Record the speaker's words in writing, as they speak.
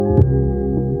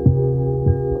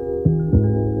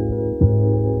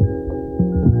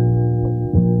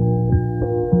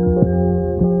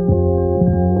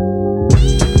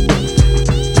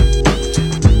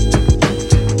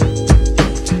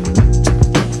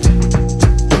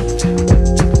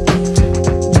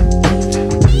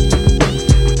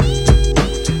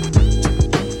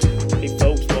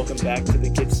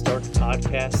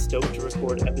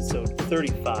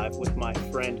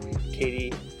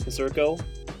Circo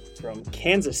from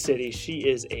Kansas City. She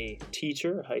is a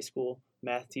teacher, a high school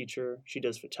math teacher. She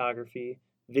does photography,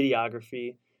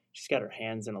 videography. She's got her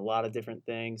hands in a lot of different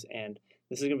things, and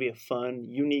this is going to be a fun,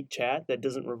 unique chat that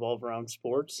doesn't revolve around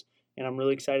sports. And I'm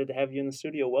really excited to have you in the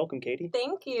studio. Welcome, Katie.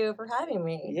 Thank you for having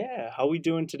me. Yeah, how are we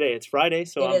doing today? It's Friday,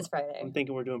 so It is Friday. I'm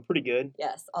thinking we're doing pretty good.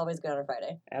 Yes, always good on a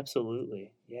Friday.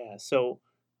 Absolutely. Yeah. So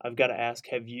I've got to ask,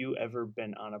 have you ever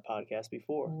been on a podcast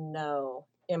before? No,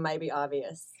 it might be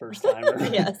obvious. First timer?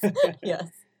 Yes, yes.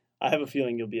 I have a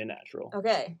feeling you'll be a natural.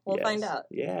 Okay, we'll find out.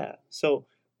 Yeah. So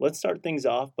let's start things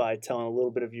off by telling a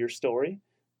little bit of your story,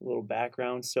 a little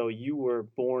background. So you were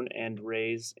born and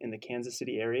raised in the Kansas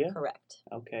City area? Correct.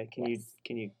 Okay. Can Yes.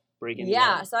 you break into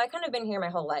Yeah, that? so I kind of been here my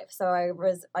whole life. So I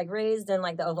was raised in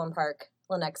like the Overland Park,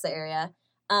 Lenexa area.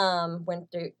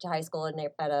 Went to high school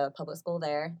at a public school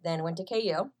there. Then went to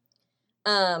KU.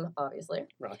 Obviously.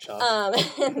 Rock Chalk.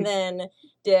 And then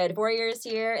did 4 years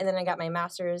here, and then I got my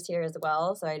master's here as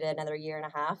well. So I did another year and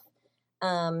a half.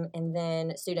 And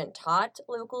then student taught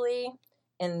locally,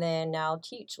 and then now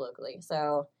teach locally.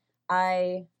 So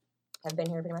I have been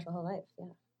here pretty much my whole life. Yeah.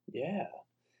 Yeah.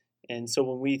 And so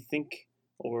when we think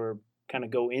or kind of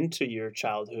go into your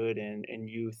childhood and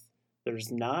youth,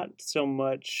 there's not so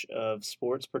much of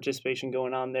sports participation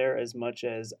going on there as much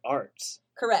as arts.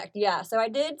 Correct. Yeah. So I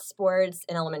did sports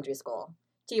in elementary school,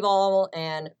 t-ball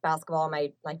and basketball.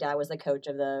 My dad was the coach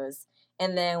of those.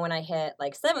 And then when I hit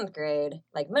like 7th grade,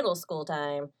 like middle school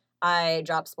time, I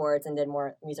dropped sports and did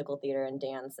more musical theater and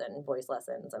dance and voice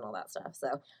lessons and all that stuff.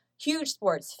 So huge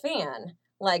sports fan,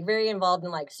 like very involved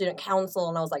in like student council,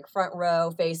 and I was like front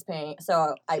row, face paint.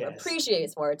 So I Yes.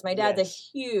 appreciate sports. My dad's a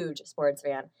huge sports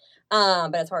fan.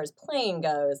 But as far as playing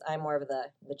goes, I'm more of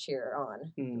the cheer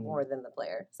on more than the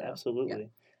player. So, Absolutely. yeah.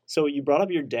 So you brought up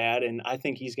your dad, and I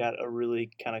think he's got a really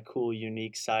kind of cool,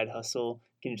 unique side hustle.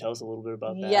 Can you tell us a little bit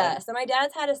about that? Yeah, so my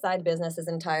dad's had a side business his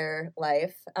entire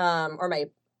life, our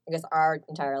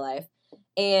entire life.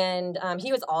 And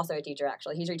he was also a teacher,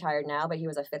 actually. He's retired now, but he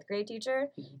was a 5th grade teacher,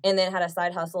 and then had a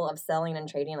side hustle of selling and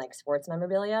trading like sports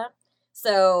memorabilia.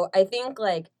 So I think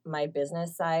like my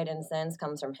business side in sense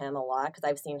comes from him a lot, because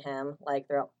I've seen him like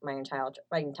throughout my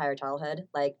entire childhood,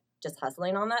 like just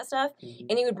hustling on that stuff.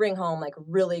 And he would bring home like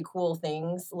really cool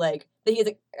things like that he's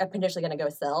potentially going to go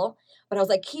sell. But I was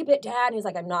like, keep it, Dad. And he's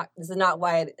like, this is not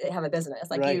why I have a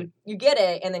business. Like Right. you get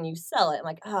it and then you sell it. I'm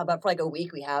like, but for like a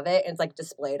week we have it. And it's like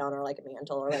displayed on our like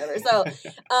mantle or whatever. So,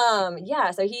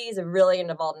 so he's really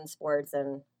involved in sports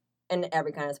and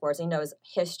every kind of sports. He knows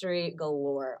history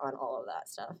galore on all of that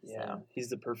stuff. Yeah, So. he's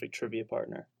the perfect trivia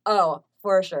partner. Oh,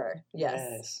 for sure.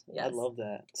 Yes. I love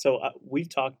that. So we've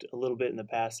talked a little bit in the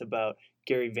past about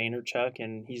Gary Vaynerchuk,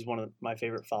 and he's one of my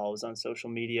favorite follows on social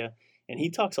media. And he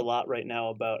talks a lot right now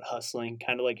about hustling,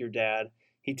 kind of like your dad.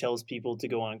 He tells people to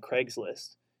go on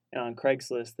Craigslist. And on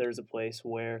Craigslist, there's a place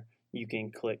where you can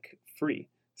click free.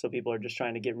 So people are just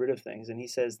trying to get rid of things. And he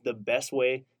says the best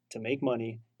way to make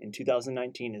money in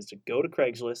 2019 is to go to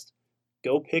Craigslist,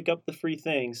 go pick up the free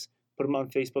things, put them on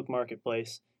Facebook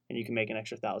Marketplace, and you can make an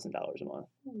extra $1,000 a month.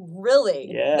 Really?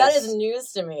 Yes. That is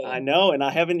news to me. I know, and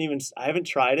I haven't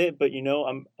tried it, but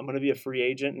I'm going to be a free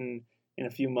agent in a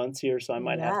few months here, so I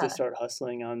might have to start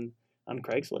hustling on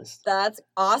Craigslist. That's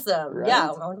awesome. Right? Yeah,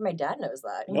 I wonder if my dad knows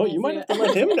that. No, you might have to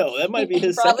let him know. That might be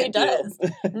his probably second does.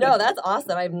 deal. No, that's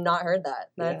awesome. I've not heard that.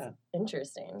 That's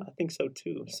interesting. I think so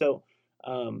too. So,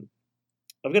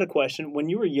 I've got a question. When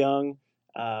you were young,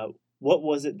 what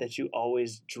was it that you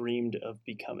always dreamed of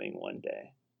becoming one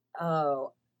day?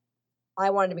 Oh, I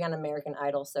wanted to be on American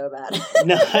Idol so bad.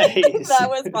 Nice. That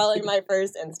was probably my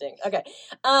first instinct. Okay.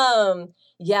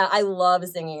 Yeah, I love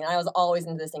singing. I was always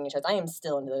into the singing shows. I am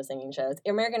still into those singing shows.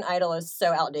 American Idol is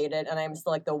so outdated, and I'm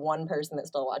still like the one person that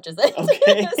still watches it.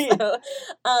 Okay.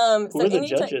 Who are the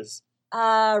judges?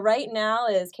 Right now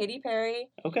is Katy Perry.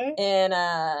 Okay. And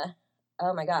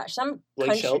oh my gosh,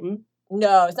 Blake Shelton?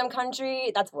 No, some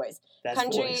country. That's Voice. That's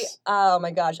Country. Voice. Oh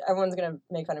my gosh, everyone's gonna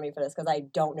make fun of me for this because I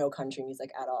don't know country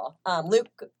music at all.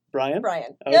 Brian.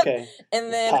 Okay. Yep.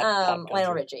 And then Pop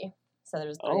Lionel country. Richie. So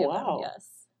there's 3 Oh, of wow. them. Yes.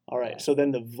 All right. Yeah. So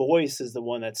then The Voice is the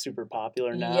one that's super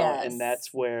popular now, Yes. and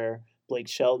that's where Blake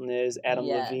Shelton is. Adam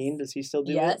Yes. Levine, does he still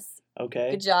do it? Yes.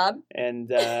 Okay. Good job. And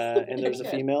there's a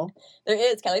female? There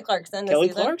is Kelly Clarkson. Kelly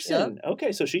season. Clarkson. Yep.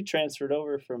 Okay, so she transferred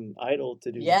over from Idol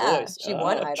to do The Yeah, Voice. she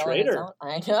won Idol. Traitor.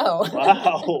 I know.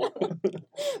 Wow.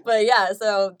 But yeah,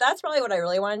 so that's probably what I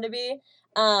really wanted to be.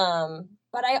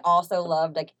 But I also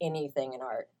loved like anything in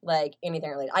art, like anything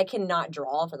related. I cannot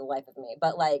draw for the life of me,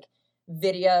 but like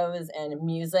videos and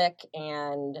music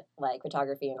and like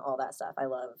photography and all that stuff. I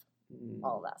love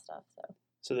all of that stuff. So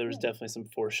So there was definitely some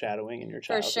foreshadowing in your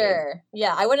For childhood. sure.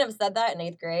 Yeah, I wouldn't have said that in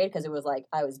 8th grade because it was like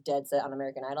I was dead set on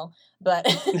American Idol. But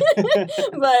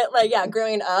but like yeah,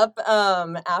 growing up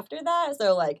after that,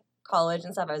 so like college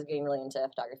and stuff, I was getting really into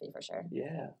photography for sure. Yeah.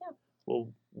 Yeah.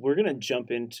 Well, we're gonna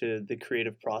jump into the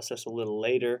creative process a little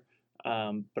later,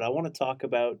 but I want to talk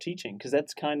about teaching because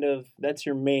that's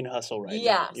your main hustle right now.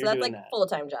 Yeah, so You're that's doing like that.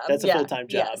 full-time job. That's a Yeah. full-time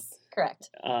job. Yes, correct.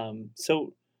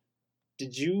 So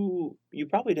did you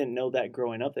probably didn't know that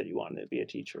growing up that you wanted to be a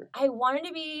teacher? I wanted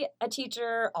to be a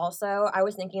teacher also. I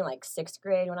was thinking like 6th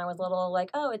grade when I was little, like,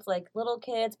 oh, it's like little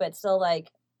kids, but still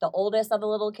like the oldest of the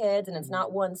little kids, and it's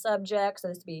not one subject, so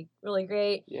this would be really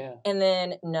great. Yeah. And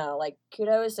then no, like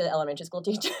kudos to elementary school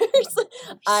teachers.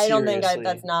 I don't think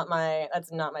that's not my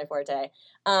forte.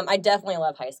 I definitely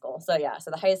love high school. So yeah,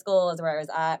 so the high school is where I was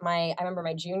at. I remember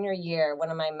my junior year, one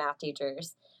of my math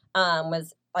teachers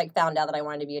was like found out that I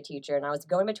wanted to be a teacher, and I was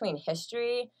going between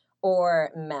history or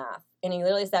math. And he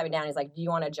literally sat me down. He's like, "Do you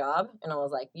want a job?" And I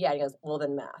was like, "Yeah." And he goes, "Well,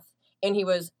 then math." And he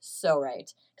was so right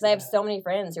because I have so many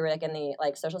friends who are like in the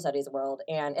like social studies world,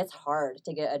 and it's hard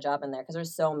to get a job in there because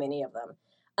there's so many of them.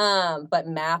 But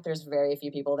math, there's very few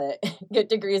people that get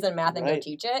degrees in math and go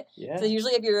teach it. Yeah. So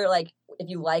usually, if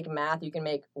you like math, you can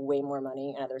make way more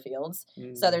money in other fields.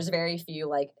 So there's very few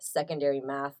like secondary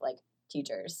math like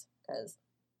teachers because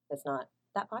it's not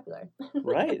that popular.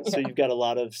 Right. Yeah. So you've got a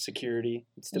lot of security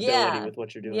and stability with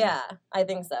what you're doing. Yeah, I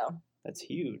think so. That's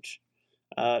huge.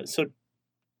 So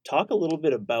talk a little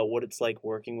bit about what it's like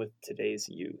working with today's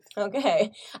youth.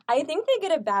 Okay. I think they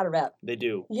get a bad rep. They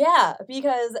do. Yeah,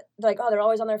 because like, oh, they're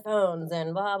always on their phones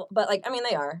and blah, blah. But like, I mean,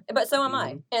 they are, but so am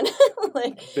I. And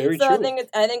like, Very so true.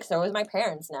 I think so is my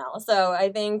parents now. So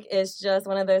I think it's just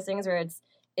one of those things where it's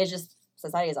just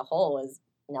society as a whole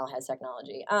now has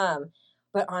technology.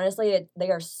 But honestly, they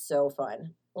are so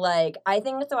fun. Like, I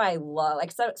think that's why I love,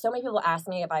 like, so many people ask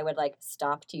me if I would, like,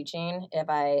 stop teaching if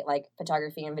I, like,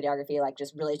 photography and videography, like,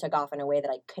 just really took off in a way that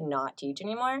I could not teach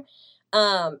anymore.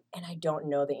 And I don't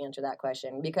know the answer to that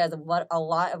question because a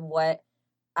lot of what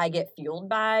I get fueled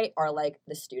by are, like,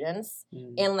 the students.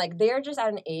 And, like, they're just at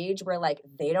an age where, like,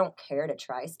 they don't care to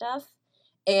try stuff.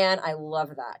 And I love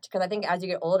that because I think as you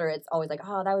get older, it's always like,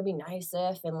 oh, that would be nice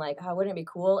if, and like, oh, wouldn't it be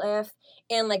cool if?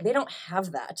 And like, they don't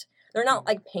have that. They're not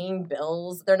like paying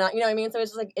bills. They're not, you know what I mean? So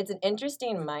it's just like, it's an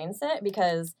interesting mindset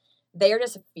because they are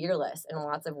just fearless in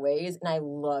lots of ways. And I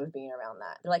love being around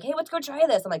that. They're like, hey, let's go try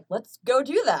this. I'm like, let's go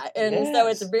do that. And so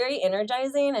it's very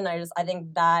energizing. And I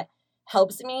think that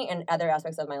helps me in other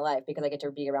aspects of my life because I get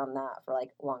to be around that for like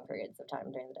long periods of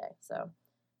time during the day. So.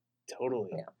 Totally.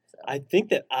 Yeah, so. I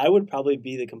think that I would probably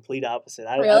be the complete opposite.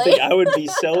 I Really? think I would be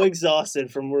so exhausted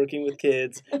from working with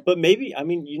kids. But maybe, I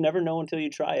mean, you never know until you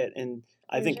try it. And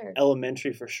I think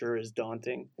elementary for sure is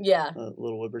daunting. Yeah.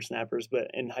 Little whippersnappers.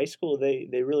 But in high school, they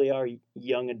really are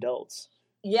young adults.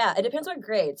 Yeah, it depends what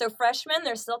grade. So freshmen,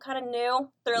 they're still kind of new.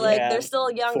 They're like they're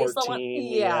still young. 14, they still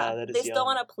want they still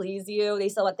want to please you. They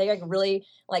still they like really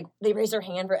like they raise their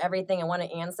hand for everything and want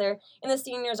to answer. And the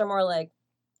seniors are more like,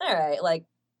 all right, like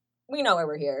we know why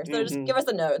we're here. So just give us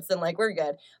the notes and like we're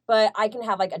good. But I can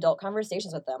have like adult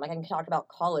conversations with them. Like I can talk about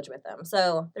college with them.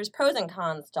 So there's pros and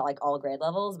cons to like all grade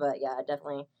levels, but yeah,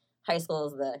 definitely high school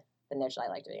is the niche I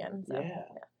like to be in. So, yeah.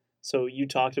 So you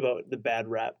talked about the bad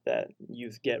rap that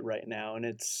youth get right now, and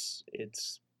it's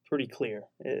pretty clear.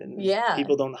 And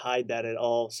people don't hide that at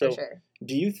all. So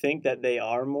do you think that they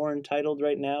are more entitled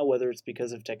right now, whether it's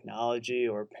because of technology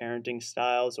or parenting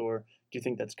styles, or do you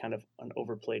think that's kind of an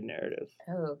overplayed narrative?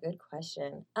 Oh, good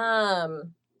question.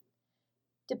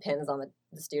 Depends on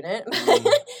the student.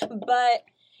 But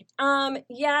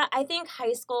yeah, I think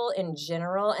high school in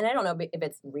general, and I don't know if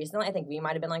it's recently, I think we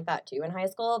might have been like that too in high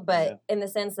school, but in the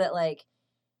sense that like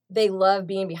they love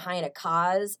being behind a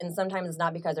cause, and sometimes it's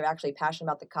not because they're actually passionate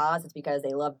about the cause, it's because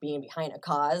they love being behind a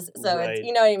cause. So it's,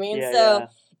 you know what I mean?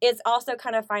 It's also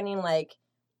kind of finding like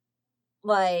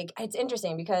it's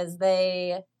interesting because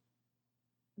they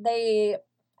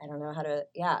I don't know how to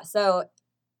so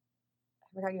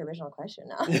I forgot your original question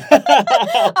now.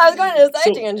 I was going to a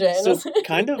side tangent. So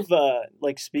kind of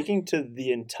like speaking to the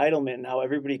entitlement and how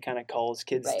everybody kind of calls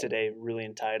kids today really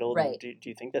entitled. Right. Do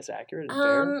you think that's accurate and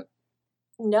fair?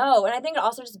 No, and I think it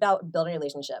also just about building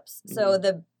relationships. So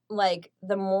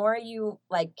the more you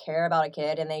like care about a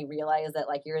kid and they realize that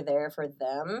like you're there for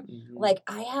them, like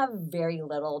I have very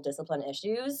little discipline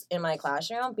issues in my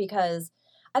classroom because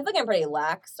I feel like I'm pretty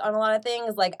lax on a lot of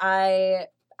things. Like I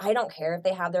don't care if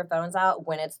they have their phones out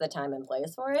when it's the time and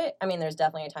place for it. I mean, there's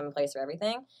definitely a time and place for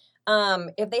everything.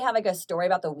 If they have like a story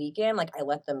about the weekend, like I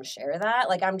let them share that.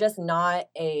 Like I'm just not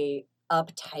a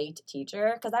uptight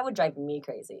teacher, because that would drive me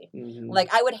crazy. Mm-hmm.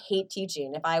 Like, I would hate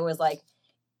teaching if I was like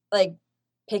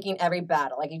picking every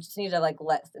battle. Like, you just need to like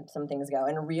let some things go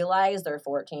and realize they're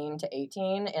 14 to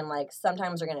 18, and like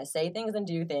sometimes they're gonna say things and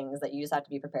do things that you just have to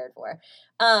be prepared for.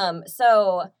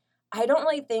 So I don't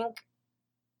really think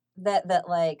that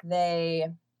like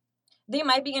they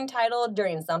might be entitled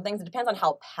during some things. It depends on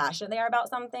how passionate they are about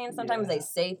something. Sometimes they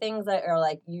say things that are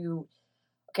like,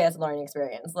 okay, that's a learning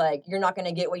experience. Like, you're not going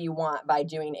to get what you want by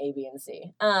doing A, B, and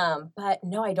C. But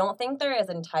no, I don't think they're as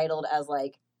entitled as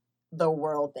like the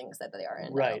world thinks that they are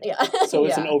entitled. Right. Yeah. So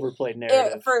it's an overplayed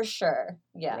narrative. For sure.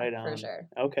 Yeah. Right on. For sure.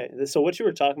 Okay. So what you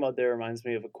were talking about there reminds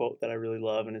me of a quote that I really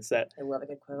love, and it's that. I love a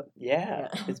good quote. Yeah.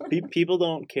 It's people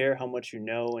don't care how much you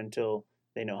know until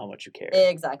they know how much you care.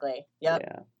 Exactly. Yep.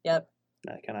 Yeah. Yep.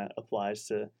 That kind of applies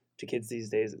to kids these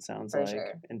days, it sounds For like.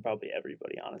 sure. And probably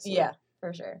everybody, honestly. Yeah,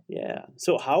 for sure. Yeah.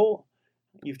 So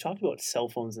you've talked about cell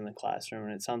phones in the classroom,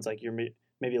 and it sounds like you're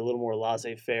maybe a little more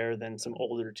laissez-faire than some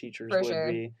older teachers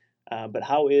would be. But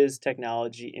how is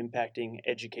technology impacting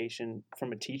education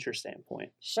from a teacher standpoint?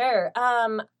 Sure.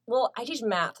 Well, I teach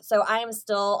math, so I'm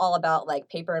still all about like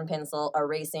paper and pencil,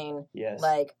 erasing,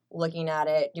 like looking at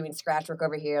it, doing scratch work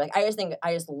over here. Like, I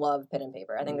just love pen and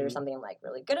paper. I think there's something like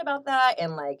really good about that,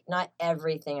 and like not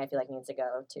everything I feel like needs to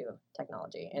go to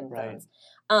technology and phones.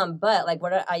 But like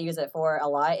what I use it for a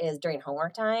lot is during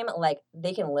homework time. Like,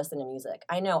 they can listen to music.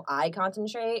 I know I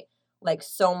concentrate like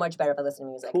so much better if I listen to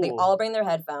music. Cool. They all bring their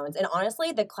headphones, and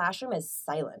honestly, the classroom is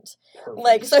silent. Perfect.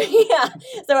 Like, so yeah,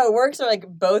 so it works for like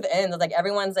both ends. Like,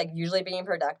 everyone's like usually being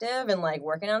productive and like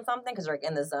working on something because they're like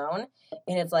in the zone,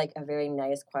 and it's like a very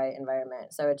nice, quiet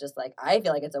environment. So it just like, I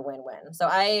feel like it's a win-win. So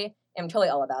I am totally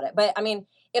all about it. But I mean,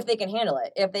 if they can handle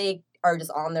it, if they are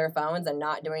just on their phones and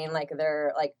not doing like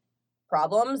their like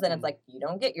problems, then it's like, you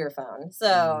don't get your phone.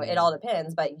 So it all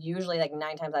depends. But usually like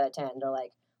 9 times out of 10, they're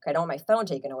like, okay, I don't want my phone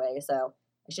taken away, so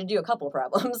I should do a couple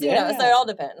problems, you know, so it all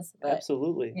depends. But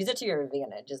absolutely. Use it to your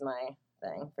advantage is my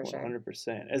thing, for 100%. Sure.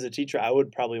 100%. As a teacher, I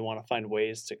would probably want to find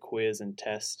ways to quiz and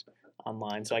test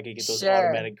online so I could get those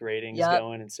automatic gradings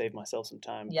going and save myself some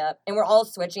time. Yep. And we're all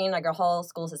switching, like our whole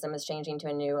school system is changing to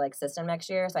a new like system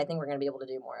next year, so I think we're going to be able to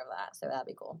do more of that, so that'd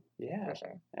be cool. Yeah. For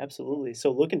sure. Absolutely.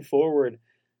 So looking forward,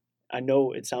 I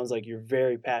know it sounds like you're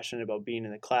very passionate about being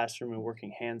in the classroom and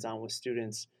working hands-on with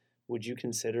students. Would you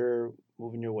consider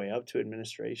moving your way up to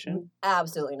administration?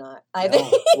 Absolutely not.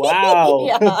 Wow.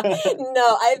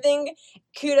 No, I think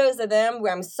kudos to them.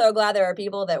 I'm so glad there are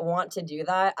people that want to do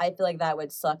that. I feel like that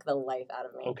would suck the life out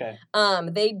of me. Okay.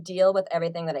 They deal with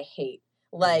everything that I hate,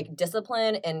 like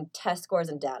discipline and test scores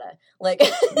and data. Like,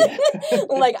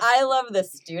 like I love the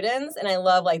students, and I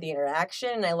love like the interaction,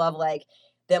 and I love like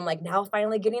them like now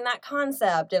finally getting that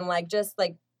concept, and like just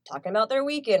like talking about their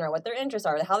weekend or what their interests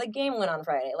are, how the game went on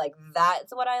Friday. Like,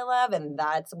 that's what I love, and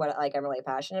that's what like I'm really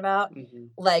passionate about.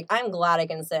 Like, I'm glad I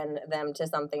can send them to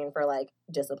something for like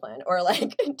discipline or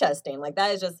like testing. Like,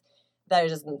 that is just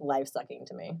life sucking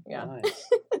to me. Yeah. Nice.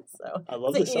 So I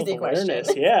love the self-awareness.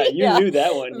 Question. Yeah, you knew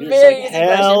that one. You're very just easy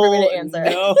question for me to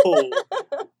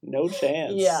answer. No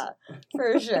chance. Yeah,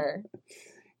 for sure.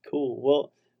 Cool.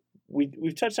 Well,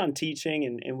 we've touched on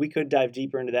teaching, and we could dive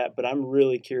deeper into that, but I'm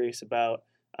really curious about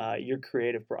your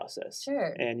creative process.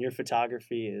 Sure. And your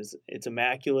photography it's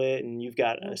immaculate, and you've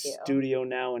got a studio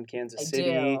now in Kansas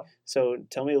City. Do. So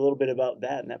tell me a little bit about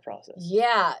that and that process.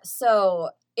 Yeah.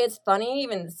 So it's funny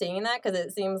even seeing that, because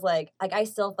it seems like I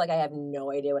still feel like I have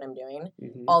no idea what I'm doing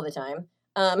all the time.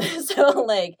 So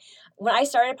like when I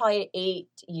started probably 8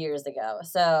 years ago.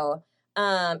 So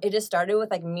it just started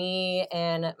with like me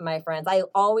and my friends. I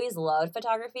always loved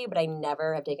photography, but I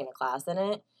never have taken a class in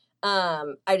it.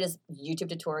 I just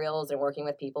YouTube tutorials and working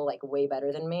with people like way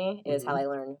better than me is how I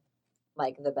learn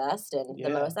like the best and the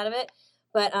most out of it.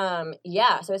 But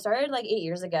so it started like 8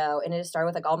 years ago, and it started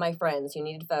with like all my friends who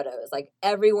needed photos. Like,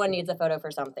 everyone needs a photo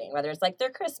for something, whether it's like their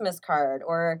Christmas card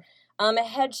or a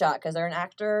headshot because they're an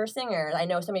actor or singer. I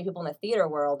know so many people in the theater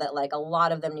world that like a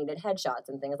lot of them needed headshots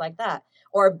and things like that.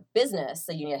 Or business,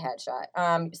 so you need a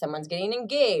headshot. Someone's getting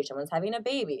engaged, someone's having a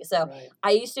baby. So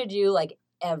I used to do like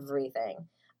everything.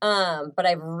 But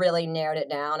I've really narrowed it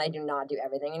down. I do not do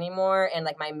everything anymore. And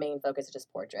like my main focus is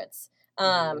just portraits.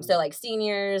 So like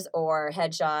seniors or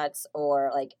headshots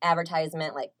or like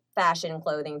advertisement, like fashion,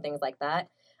 clothing, things like that.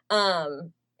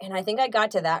 And I think I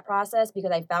got to that process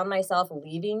because I found myself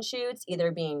leaving shoots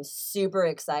either being super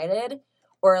excited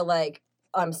or like,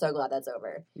 oh, I'm so glad that's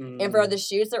over. And for the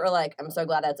shoots that were like, I'm so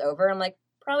glad that's over, I'm like,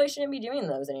 probably shouldn't be doing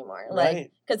those anymore.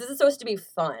 Like, because this is supposed to be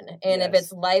fun. And if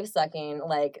it's life sucking,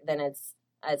 like, then it's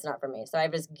it's not for me. So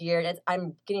I've just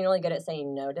I'm getting really good at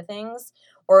saying no to things,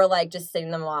 or like just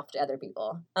sending them off to other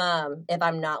people. If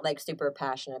I'm not like super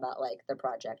passionate about like the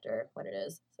project or what it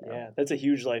is. So. Yeah, that's a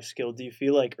huge life skill. Do you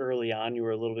feel like early on you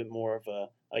were a little bit more of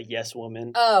a yes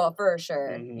woman? Oh, for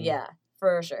sure. Mm-hmm. Yeah,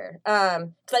 for sure. 'Cause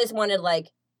I just wanted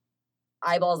like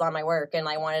eyeballs on my work, and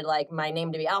I wanted like my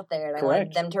name to be out there, and I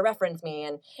wanted them to reference me,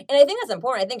 and I think that's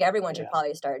important. I think everyone should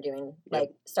probably start doing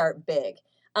like start big.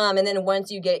 And then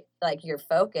once you get like your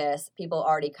focus, people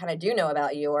already kind of do know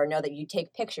about you or know that you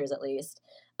take pictures at least.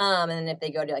 And then if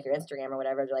they go to like your Instagram or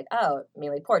whatever, they're like, oh,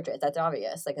 mainly portraits. That's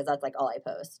obvious, like, because that's like all I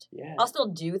post. Yeah. I'll still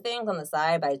do things on the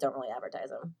side, but I don't really advertise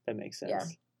them. That makes sense. Yeah.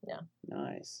 Yeah.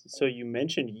 Nice. So you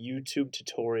mentioned YouTube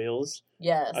tutorials.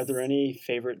 Yes. Are there any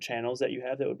favorite channels that you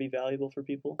have that would be valuable for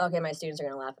people? Okay, my students are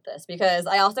going to laugh at this because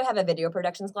I also have a video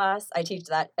productions class. I teach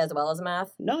that as well as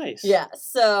math. Nice. Yeah.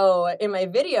 So in my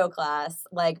video class,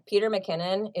 like Peter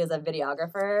McKinnon is a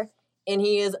videographer and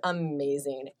he is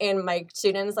amazing. And my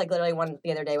students, like literally one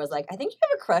the other day was like, I think you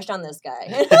have a crush on this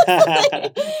guy.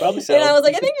 Probably so. And I was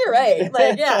like, I think you're right.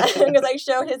 Like, yeah, because I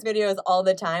show his videos all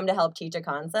the time to help teach a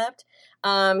concept.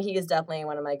 He is definitely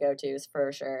one of my go-tos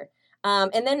for sure.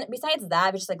 And then besides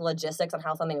that, it's just like logistics on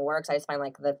how something works. I just find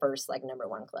like the first like number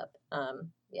one clip.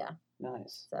 Yeah.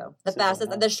 Nice. So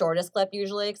the shortest clip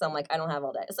usually, because I'm like, I don't have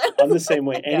all day. So I'm the same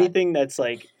way. Anything that's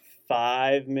like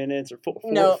 5 minutes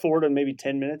or four to maybe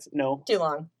 10 minutes. No. Too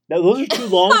long. No, those are too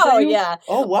long Oh, for you? yeah.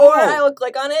 Oh, wow. Or I will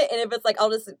click on it, and if it's like, I'll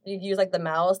just use like the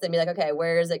mouse and be like, okay,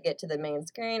 where does it get to the main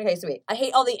screen? Okay, sweet. I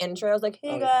hate all the intros, like,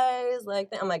 hey guys, like,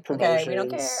 I'm like, okay, we don't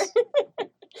care.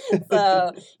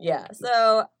 So, yeah.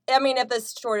 So, I mean, if the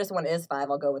shortest one is 5,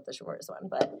 I'll go with the shortest one,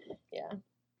 but yeah.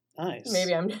 Nice.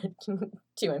 Maybe I'm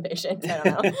too impatient. I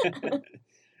don't know.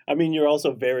 I mean, you're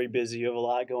also very busy. You have a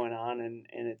lot going on, and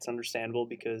it's understandable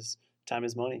because time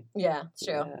is money. Yeah, it's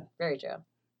true. Yeah. Very true.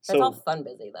 So, it's all fun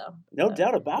busy, though. No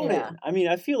doubt about it. I mean,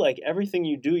 I feel like everything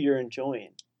you do, you're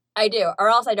enjoying. I do, or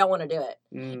else I don't want to do it.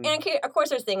 And of course,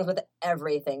 there's things with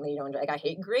everything that you don't enjoy. Like, I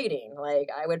hate grading. Like,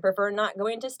 I would prefer not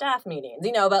going to staff meetings,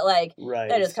 but, like,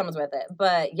 that just comes with it.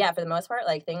 But, yeah, for the most part,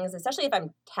 like, things, especially if I'm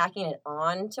tacking it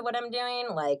on to what I'm doing,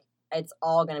 like, it's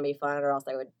all going to be fun, or else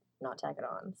I would not tack it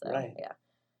on. So, yeah.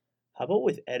 How about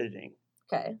with editing?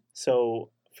 Okay. So,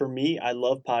 for me, I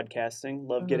love podcasting,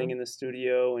 love getting in the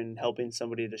studio and helping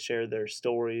somebody to share their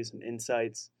stories and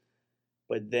insights.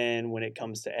 But then when it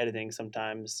comes to editing,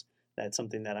 sometimes that's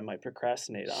something that I might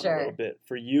procrastinate on a little bit.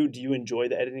 For you, do you enjoy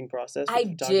the editing process? I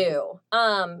do.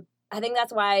 I think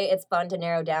that's why it's fun to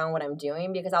narrow down what I'm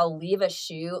doing, because I'll leave a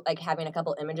shoot like having a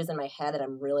couple images in my head that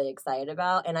I'm really excited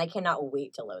about, and I cannot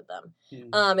wait to load them.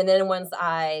 And then once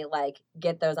I like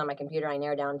get those on my computer, I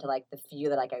narrow down to like the few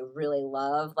that like I really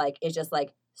love. Like it's just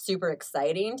like super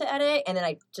exciting to edit, and then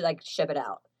I to like ship it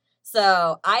out.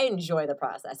 So I enjoy the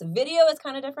process. Video is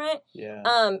kind of different.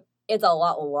 Yeah. It's a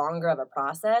lot longer of a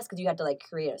process because you have to like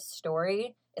create a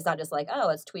story. It's not just like, oh,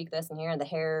 let's tweak this in here and the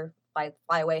hair,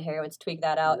 flyaway hair, let's tweak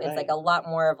that out. It's like a lot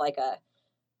more of like a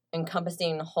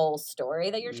encompassing whole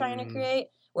story that you're trying to create,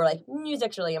 where like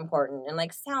music's really important and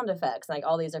like sound effects, and, like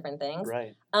all these different things.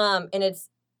 Right. And it's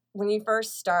when you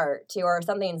first start to, or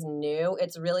something's new,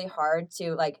 it's really hard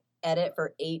to like edit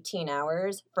for 18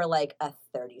 hours for like a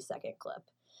 30-second clip.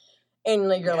 And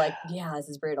like, you're like, yeah, this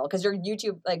is brutal. Because your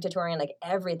YouTube like tutorial, like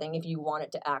everything, if you want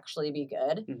it to actually be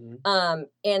good. And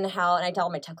I tell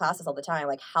my classes all the time,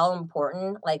 like how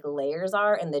important like layers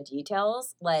are and the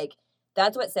details. Like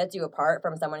that's what sets you apart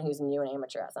from someone who's new and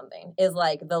amateur at something. Is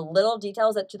like the little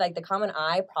details that like the common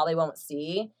eye probably won't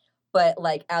see, but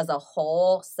like as a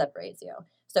whole separates you.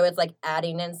 So it's like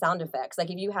adding in sound effects. Like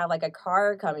if you have like a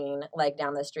car coming like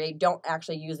down the street, don't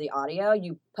actually use the audio.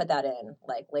 You put that in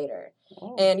like later.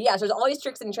 And so there's all these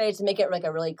tricks and trades to make it like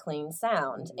a really clean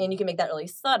sound. And you can make that really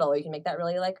subtle. You can make that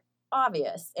really like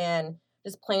obvious. And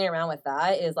just playing around with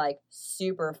that is like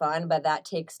super fun, but that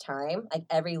takes time. Like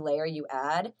every layer you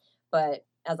add, but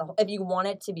as a whole, if you want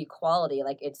it to be quality,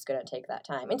 like it's gonna take that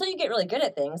time until you get really good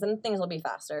at things, and things will be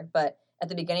faster. But at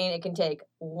the beginning, it can take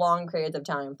long periods of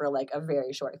time for like a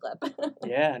very short clip.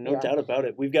 Yeah, no doubt about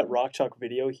it. We've got Rock Chalk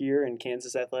Video here in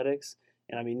Kansas Athletics,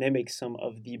 and I mean they make some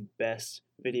of the best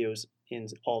videos in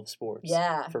all of sports.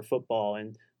 Yeah. For football,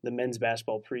 and the men's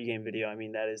basketball pregame video. I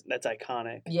mean that's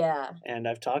iconic. Yeah. And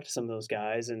I've talked to some of those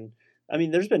guys, and I mean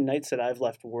there's been nights that I've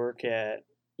left work at,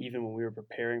 even when we were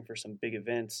preparing for some big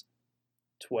events,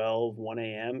 12, 1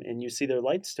 a.m., and you see their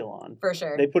lights still on. For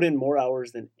sure. They put in more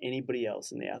hours than anybody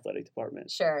else in the athletic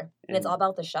department. Sure. And it's all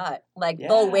about the shot. Like,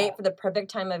 they'll wait for the perfect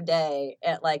time of day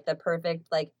at, like, the perfect,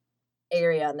 like,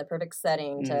 area and the perfect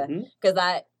setting to, because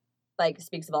that, like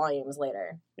speaks volumes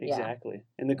later. Exactly.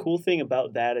 And the cool thing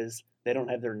about that is they don't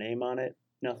have their name on it,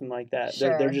 nothing like that.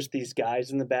 They're Sure. just these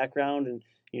guys in the background, and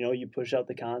you push out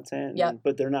the content, Yep.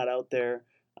 but they're not out there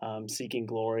seeking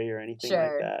glory or anything like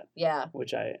Sure. that. Yeah.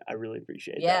 Which I really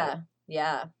appreciate. Yeah. That.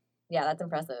 Yeah. Yeah. That's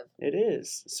impressive. It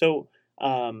is. So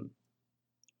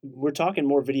we're talking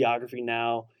more videography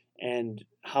now. And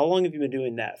how long have you been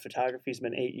doing that? Photography's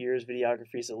been 8 years.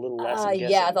 Videography's a little less. I'm Yeah,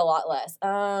 guessing. it's a lot less.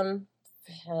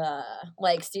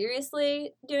 Like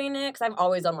seriously doing it because I've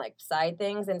always done like side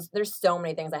things, and there's so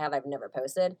many things I've never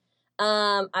posted.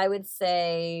 I would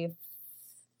say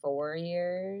 4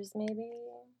 years, maybe.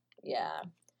 Yeah.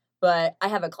 But I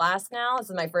have a class now. This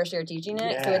is my first year teaching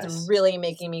it, so it's Yes. really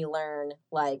making me learn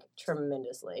like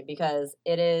tremendously because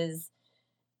it's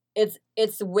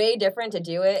way different to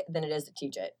do it than it is to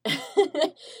teach it.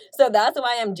 So that's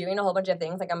why I'm doing a whole bunch of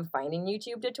things. Like I'm finding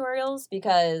YouTube tutorials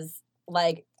because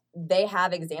like they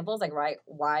have examples like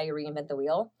why reinvent the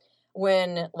wheel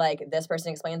when like this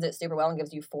person explains it super well and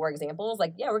gives you 4 examples.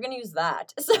 Like, yeah, we're gonna use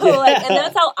that. So like, and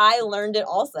that's how I learned it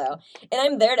also. And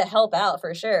I'm there to help out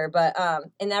for sure. But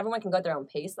and everyone can go at their own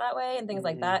pace that way and things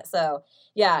like that. So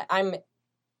yeah,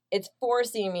 it's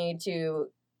forcing me to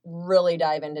really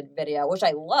dive into video, which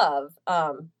I love,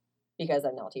 because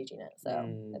I'm now teaching it, so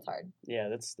it's hard. Yeah,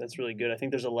 that's really good. I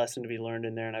think there's a lesson to be learned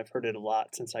in there, and I've heard it a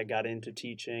lot since I got into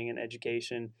teaching and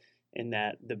education, in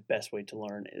that the best way to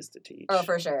learn is to teach. Oh,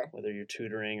 for sure. Whether you're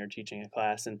tutoring or teaching a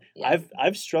class. And yeah.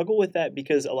 I've struggled with that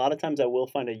because a lot of times I will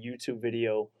find a YouTube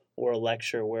video or a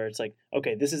lecture where it's like,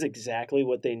 okay, this is exactly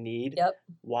what they need. Yep.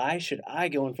 Why should I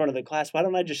go in front of the class? Why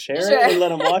don't I just share it and let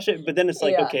them watch it? But then it's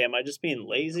like, okay, am I just being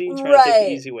lazy, trying to take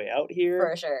the easy way out here?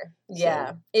 For sure. Yeah.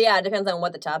 So. Yeah, it depends on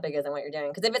what the topic is and what you're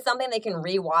doing. Because if it's something they can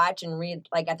rewatch and read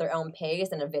like at their own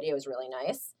pace, and a video is really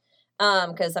nice.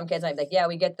 Because some kids might be like, yeah,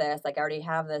 we get this. Like, I already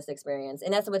have this experience.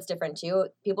 And that's what's different, too.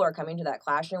 People are coming to that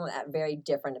classroom at very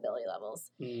different ability levels.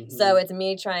 Mm-hmm. So it's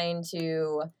me trying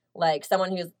to, like,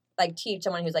 teach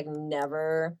someone who's, like,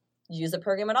 never used a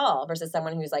program at all versus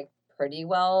someone who's, like, pretty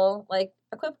well, like,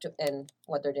 equipped in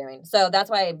what they're doing. So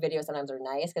that's why videos sometimes are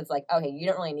nice. Because, like, okay, you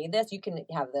don't really need this. You can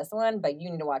have this one, but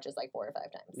you need to watch this, like, 4 or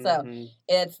 5 times. So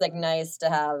it's, like, nice to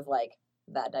have, like,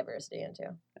 that diversity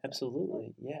into.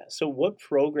 Absolutely. Yeah. So what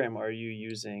program are you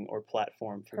using or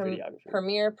platform for videography?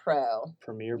 Premiere Pro.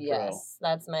 Premiere Pro. Yes,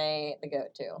 that's the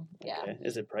go-to. Yeah. Okay.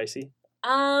 Is it pricey?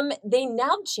 They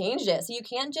now changed it. So you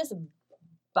can't just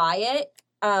buy it.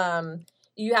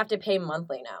 You have to pay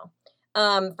monthly now.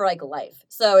 For like life.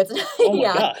 So it's oh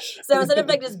my gosh. So instead of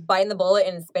like just biting the bullet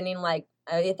and spending like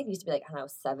I think it used to be like I don't know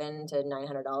 $700 to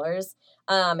 $900.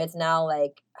 It's now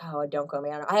like don't quote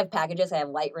me. I have packages. I have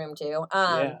Lightroom too.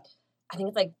 I think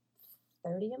it's like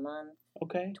 $30 a month.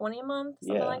 Okay. $20 a month,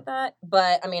 something like that.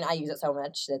 But I mean, I use it so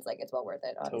much it's like it's well worth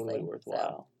it. Obviously, totally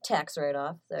worthwhile. So, tax write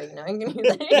off, so you can use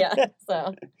it. Yeah.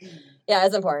 So yeah,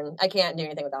 it's important. I can't do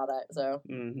anything without that. So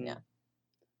yeah.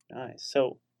 Nice.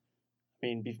 So I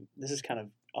mean, this is kind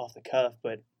of off the cuff,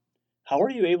 but how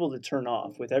are you able to turn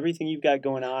off with everything you've got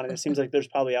going on? And it seems like there's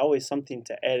probably always something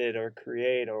to edit or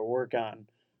create or work on.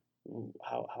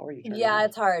 How are you turning off?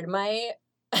 It's hard. I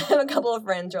have a couple of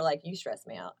friends who are like, you stress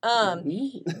me out.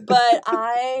 But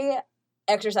I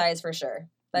exercise for sure.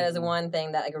 That is one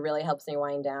thing that like really helps me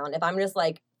wind down. If I'm just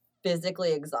like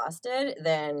physically exhausted,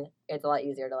 then it's a lot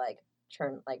easier to like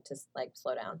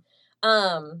slow down.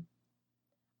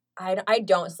 I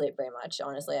don't sleep very much,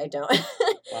 honestly. I don't.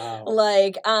 Wow.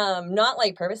 Like, not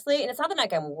like purposely. And it's not that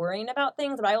like I'm worrying about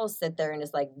things, but I will sit there and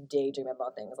just like daydream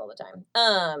about things all the time.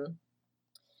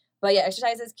 But yeah,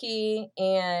 exercise is key.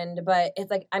 But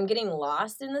it's like I'm getting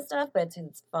lost in this stuff, but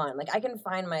it's fun. Like I can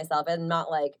find myself and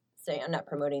not like saying I'm not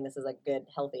promoting this as a good,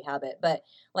 healthy habit, but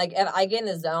like if I get in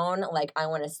the zone, like I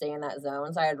want to stay in that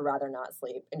zone. So I'd rather not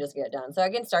sleep and just get it done. So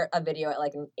I can start a video at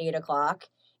like 8 o'clock.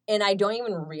 And I don't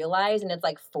even realize, and it's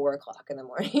like 4 o'clock in the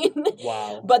morning.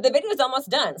 Wow. But the video is almost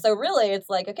done. So really, it's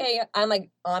like, okay, I'm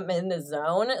in the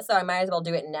zone, so I might as well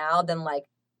do it now than like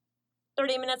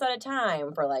 30 minutes at a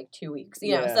time for like 2 weeks.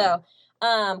 You know, so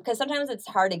because sometimes it's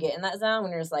hard to get in that zone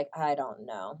when you're just like, I don't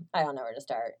know where to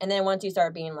start. And then once you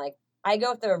start being like, I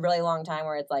go through a really long time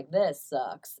where it's like, this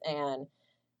sucks, and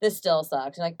this still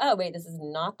sucks. And like, oh wait, this is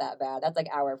not that bad. That's like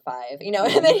hour 5, you know.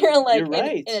 And then you're like,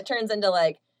 right. and it turns into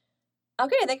like,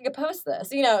 okay, I think I could post this,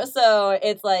 you know? So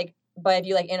it's like, but if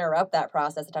you like interrupt that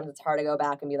process, sometimes it's hard to go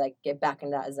back and be like, get back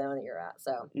into that zone that you're at.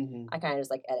 So I kind of just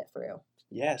like edit through.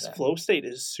 Yes, flow state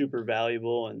is super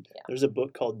valuable. And there's a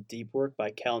book called Deep Work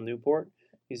by Cal Newport.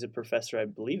 He's a professor, I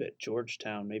believe, at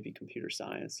Georgetown, maybe computer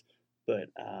science. But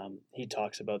he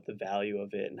talks about the value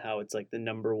of it and how it's like the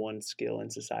number one skill in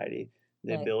society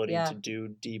the Like, ability yeah. to do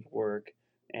deep work.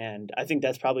 And I think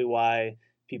that's probably why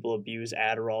people abuse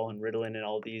Adderall and Ritalin and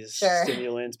all these Sure.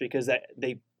 stimulants, because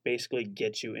they basically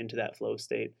get you into that flow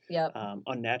state Yep.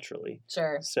 unnaturally.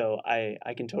 Sure. So I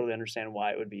can totally understand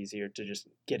why it would be easier to just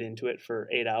get into it for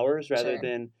 8 hours rather Sure.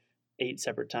 than 8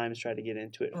 separate times try to get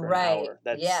into it for an Right. hour.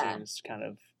 That Yeah. seems kind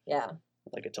of Yeah.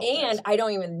 like a tall And task. I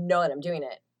don't even know that I'm doing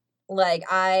it. Like,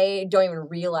 I don't even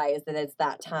realize that it's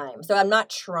that time. So I'm not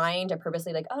trying to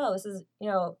purposely like, oh, this is,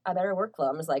 a better workflow.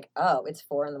 I'm just like, oh, it's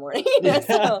 4 in the morning.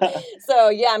 So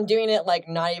yeah, I'm doing it like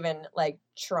not even like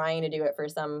trying to do it for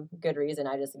some good reason.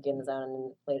 I just get in the zone,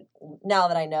 and like, now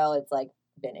that I know it's like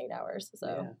been 8 hours.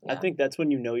 So I think that's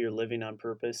when you know you're living on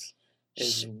purpose,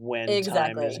 is when time is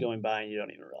Exactly. going by and you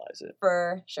don't even realize it.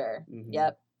 For sure. Mhm.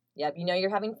 Yep. You know you're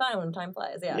having fun when time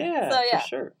flies. Yeah. Yeah, So for yeah.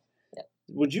 sure. Yep.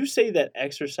 Would you say that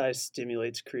exercise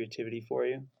stimulates creativity for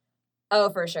you? Oh,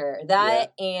 for sure.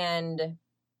 That and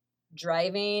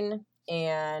driving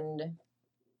and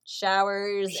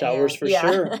showers Showers and for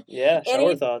sure. Yeah,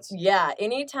 shower thoughts. Yeah,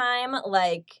 anytime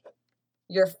like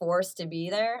you're forced to be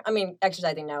there. I mean,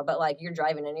 exercising now, but like you're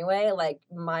driving anyway, like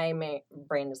my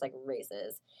brain just like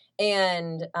races.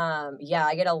 And yeah,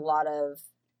 I get a lot of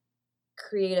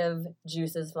creative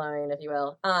juices flowing, if you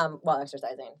will, while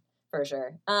exercising, for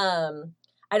sure.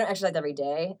 I don't exercise every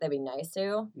day. That'd be nice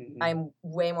to. Mhm. I'm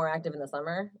way more active in the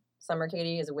summer. Summer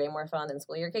Katie is way more fun than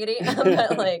school year Katie.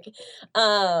 But like,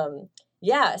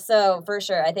 yeah, so for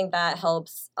sure, I think that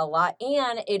helps a lot,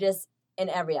 and it is in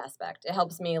every aspect. It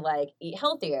helps me like eat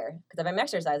healthier, because if I'm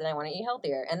exercising, I want to eat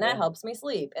healthier, and that Yeah. helps me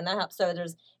sleep, and that helps. So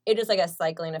it's just like a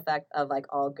cycling effect of like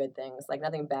all good things. Like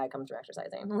nothing bad comes from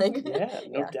exercising. Like Yeah,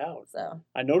 no yeah. doubt. So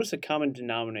I notice a common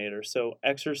denominator. So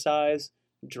exercise,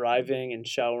 driving, and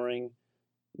showering,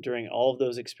 during all of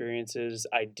those experiences,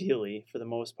 ideally, for the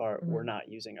most part, we're Mhm. not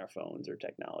using our phones or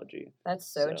technology. that's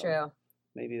so So true.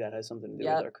 maybe that has something to do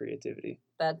with Yep, our creativity.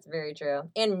 that's very true.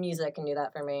 And music can do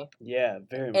that for me. Yeah,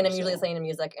 very And much I'm usually so. listening to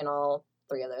music in all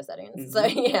 3 of those settings. So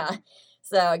Mhm. yeah.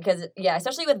 So because yeah,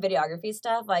 especially with videography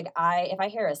stuff, like if I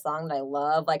hear a song that I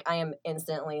love, like I am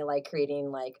instantly like creating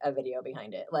like a video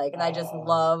behind it. Like, and I just Oh,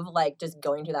 love like just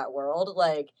going to that world.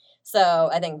 Like, so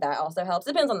I think that also helps.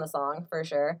 Depends on the song for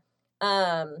sure.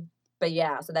 But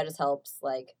yeah, so that just helps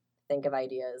like think of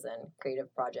ideas and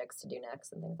creative projects to do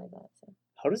next and things like that. So.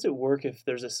 how does it work if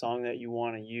there's a song that you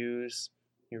want to use,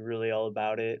 you're really all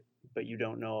about it, but you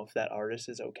don't know if that artist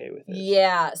is okay with it?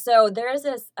 Yeah, so there is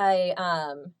this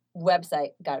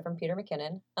website, got it from Peter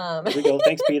McKinnon. There we go.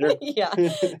 Thanks, Peter. Yeah,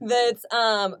 that's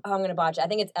I'm gonna botch it. I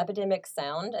think it's Epidemic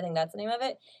Sound. I think that's the name of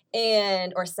it,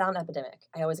 and or Sound Epidemic.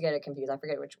 I always get it confused. I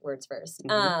forget which words first.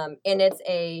 Mhm. And it's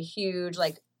a huge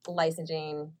like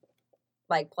licensing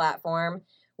like platform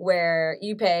where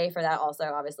you pay for that also,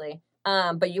 obviously.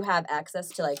 But you have access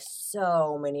to like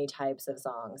so many types of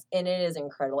songs, and it is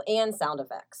incredible, and sound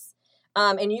effects.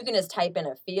 And you can just type in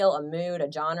a feel, a mood,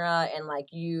 a genre, and like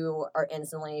you are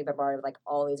instantly bombarded with like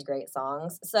all these great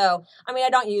songs. So, I mean, I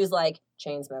don't use like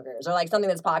Chainsmokers or like something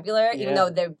that's popular, even Yeah,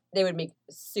 though they would make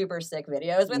super sick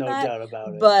videos with no that. doubt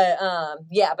about it. But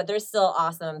yeah, but there's still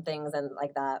awesome things in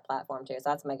like that platform too. So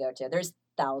that's my go-to. There's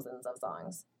thousands of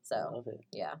songs. So Love it.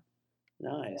 yeah.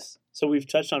 Nice. So we've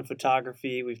touched on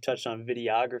photography, we've touched on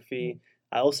videography.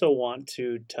 I also want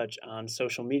to touch on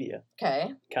social media.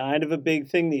 Okay. Kind of a big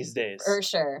thing these days. For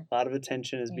sure. A lot of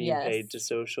attention is being paid to Yes.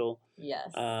 social.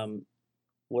 Yes.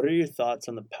 What are your thoughts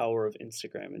on the power of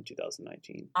Instagram in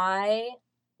 2019? I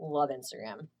love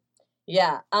Instagram.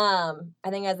 Yeah. I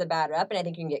think it has a bad rep, and I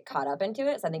think you can get caught up into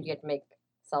it. So I think you have to make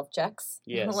self checks,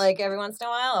 Yes. like every once in a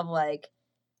while, of like,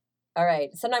 all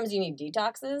right, sometimes you need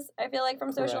detoxes, I feel like,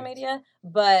 from social Correct. media.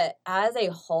 But as a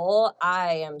whole,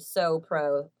 I am so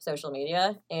pro social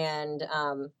media, and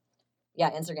yeah,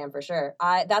 Instagram for sure.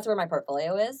 That's where my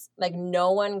portfolio is. Like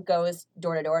no one goes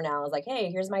door to door now. Is like,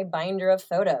 hey, here's my binder of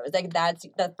photos. Like that's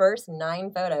the first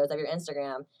 9 photos of your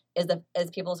Instagram is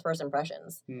people's first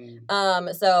impressions.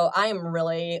 So I am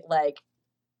really like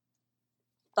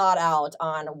thought out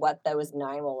on what those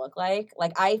 9 will look like.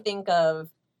 Like I think of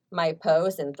my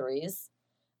posts in threes.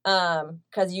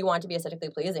 Because you want to be aesthetically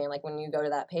pleasing, like when you go to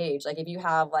that page. Like if you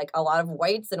have like a lot of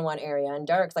whites in one area and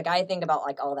darks, like I think about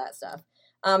like all that stuff.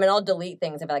 And I'll delete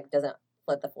things if it like doesn't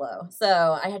fit the flow.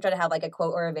 So I try to have like a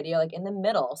quote or a video like in the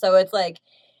middle. So it's like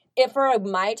if for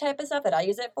my type of stuff that I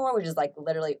use it for, which is like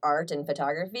literally art and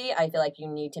photography, I feel like you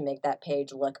need to make that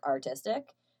page look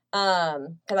artistic. Because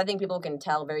I think people can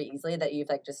tell very easily that you've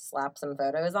like just slapped some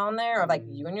photos on there of like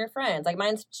you and your friends. Like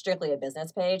mine's strictly a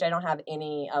business page. I don't have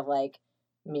any of like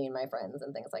me and my friends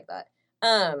and things like that.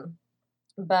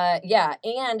 But yeah,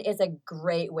 and it's a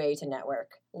great way to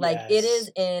network. Like it Yes. is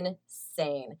insane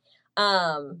insane.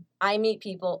 I meet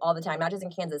people all the time, not just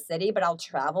in Kansas City, but I'll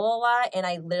travel a lot, and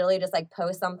I literally just like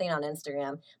post something on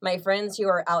Instagram. My friends who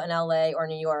are out in LA or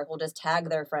New York will just tag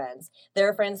their friends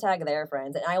tag their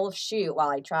friends, and I will shoot while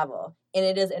I travel, and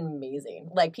it is amazing.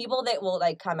 Like people that will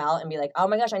like come out and be like, oh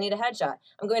my gosh, I need a headshot,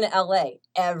 I'm going to LA.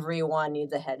 Everyone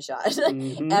needs a headshot.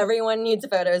 Mm-hmm. Everyone needs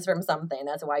photos from something.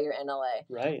 That's why you're in LA.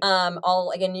 Right. All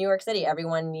like in New York City,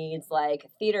 everyone needs like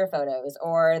theater photos,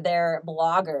 or they're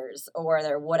bloggers, or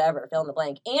they're whatever, fill in the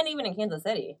blank. And even in Kansas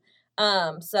City.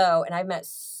 And I've met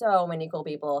so many cool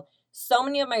people. So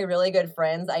many of my really good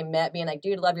friends I met being like,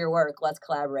 dude, love your work. Let's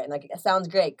collaborate. And like, it sounds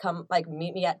great. Come like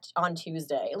meet me on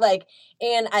Tuesday. Like,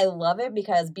 and I love it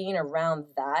because being around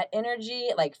that energy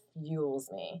like fuels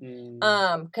me.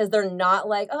 Cause they're not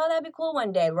like, oh, that'd be cool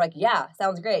one day. We're like, yeah,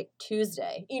 sounds great.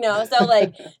 Tuesday, you know? So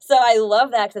like, so I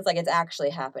love that. Cause it's like, it's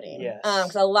actually happening. Yes.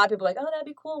 Cause a lot of people are like, oh, that'd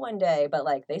be cool one day. But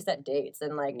like they set dates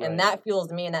and like, Right. and that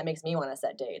fuels me and that makes me want to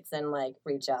set dates and like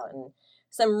reach out. And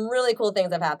some really cool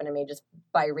things have happened to me just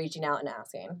by reaching out and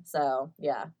asking. So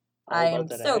yeah, I am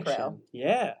so pro.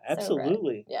 Yeah,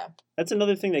 absolutely. So yeah, that's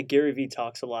another thing that Gary Vee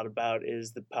talks a lot about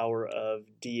is the power of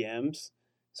DMs.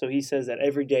 So he says that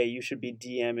every day you should be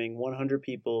DMing 100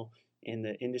 people in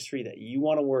the industry that you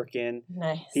want to work in.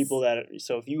 Nice.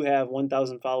 So if you have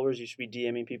 1,000 followers, you should be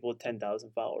DMing people with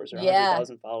 10,000 followers or Yeah.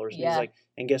 100,000 followers. And he's like,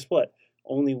 and guess what?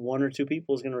 Only 1 or 2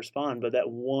 people is going to respond, but that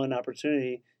one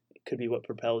opportunity could be what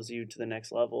propels you to the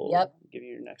next level. Yep. Give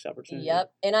you your next opportunity.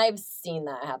 Yep. And I've seen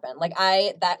that happen. Like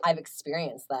I've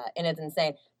experienced that, and it's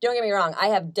insane. Don't get me wrong. I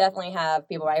have definitely have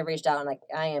people where I've reached out and like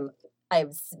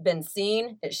I've been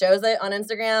seen. It shows it on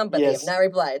Instagram, but they have not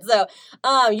replied. So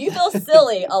you feel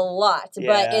silly a lot,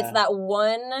 but it's that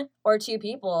 1 or 2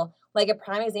 people. Like a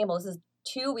prime example. This is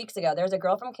 2 weeks ago. There was a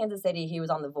girl from Kansas City who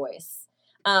was on The Voice.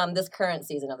 This current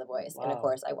season of The Voice. Wow. And of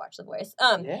course I watch The Voice.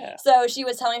 So she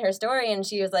was telling her story and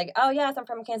she was like, oh yes, I'm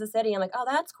from Kansas City. I'm like, oh,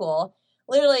 that's cool.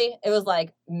 Literally, it was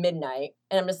like midnight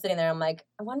and I'm just sitting there. I'm like,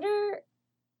 I wonder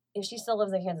if she still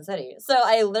lives in Kansas City. So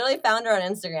I literally found her on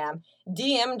Instagram,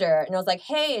 DM'd her, and I was like,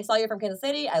 hey, I saw you're from Kansas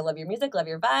City. I love your music, love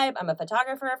your vibe. I'm a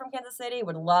photographer from Kansas City.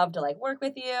 Would love to like work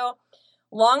with you.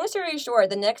 Long story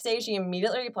short, the next day she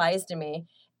immediately replies to me.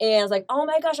 And I was like, oh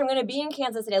my gosh, I'm going to be in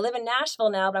Kansas City. I live in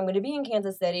Nashville now, but I'm going to be in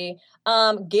Kansas City.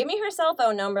 Give me her cell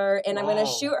phone number, and I'm going to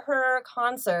shoot her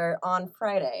concert on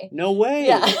Friday. No way.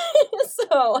 Yeah.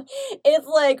 So it's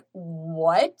like,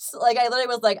 what? Like, I literally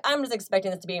was like, I'm just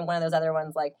expecting this to be one of those other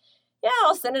ones. Like, yeah,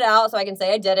 I'll send it out so I can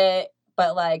say I did it.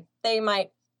 But, like, they might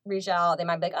reach out. They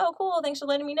might be like, oh, cool, thanks for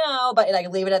letting me know. But,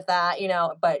 like, leave it at that, you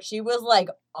know. But she was, like,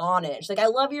 on it. She's like, I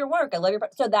love your work. I love your...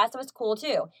 So that's what's cool,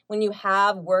 too. When you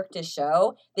have work to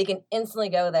show, they can instantly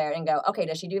go there and go, okay,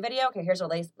 does she do video? Okay, here's her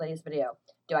latest video.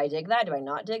 Do I dig that? Do I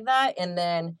not dig that? And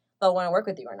then they'll want to work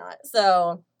with you or not.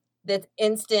 So that's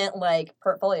instant, like,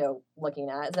 portfolio looking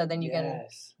at. So then you can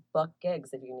book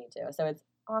gigs if you need to. So it's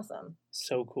awesome.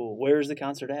 So cool. Where's the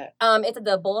concert at? It's at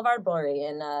the Boulevard Brewery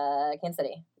in Kansas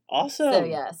City. Awesome. So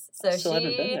yes. So I still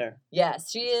haven't been there. Yes,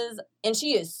 she is, and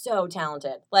she is so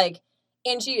talented. Like,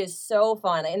 and she is so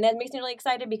fun, and that makes me really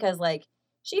excited because like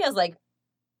she has like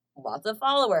lots of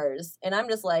followers, and I'm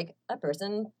just like a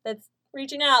person that's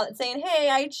reaching out and saying, hey,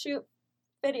 I shoot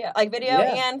video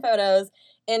and photos.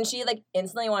 And she like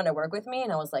instantly wanted to work with me,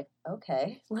 and I was like,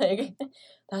 okay, like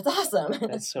that's awesome.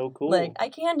 That's so cool. Like I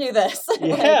can do this.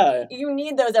 Yeah. Like, you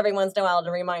need those every once in a while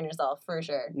to remind yourself, for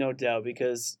sure. No doubt,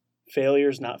 because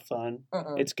failure's not fun.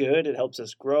 It's good. It helps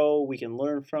us grow. We can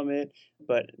learn from it.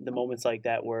 But the moments like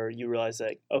that where you realize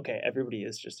that, okay, everybody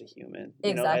is just a human.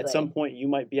 You know, at some point you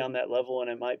might be on that level, and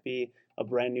it might be a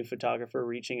brand new photographer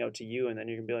reaching out to you, and then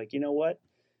you're gonna be like, you know what?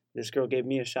 This girl gave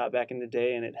me a shot back in the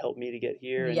day, and it helped me to get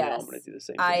here, and now I'm going to do the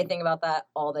same thing. I think about that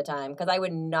all the time, because I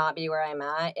would not be where I'm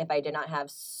at if I did not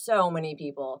have so many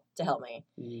people to help me.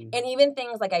 And even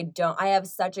things like I have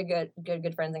such a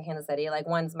good friends in Kansas City. Like,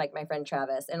 one's like my friend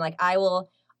Travis, and like I will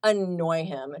annoy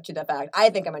him to the fact I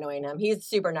think I'm annoying him. He's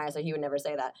super nice, so he would never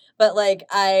say that. But like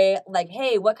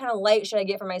hey, what kind of light should I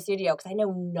get for my studio? Because I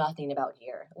know nothing about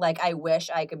gear. Like, I wish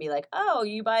I could be like, oh,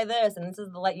 you buy this and this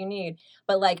is the light you need.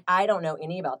 But like I don't know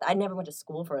any about that. I never went to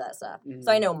school for that stuff.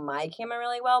 So I know my camera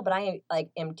really well, but I like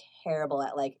am terrible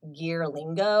at like gear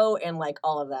lingo and like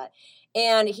all of that.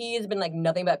 And he's been like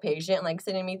nothing but patient, like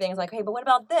sending me things like, hey, but what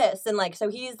about this? And like, so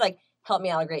he's like helped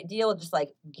me out a great deal with just like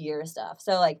gear stuff.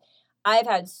 So like I've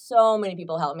had so many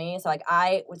people help me. So like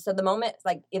so the moment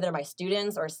like either my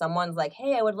students or someone's like,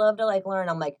 hey, I would love to like learn,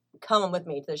 I'm like, come on with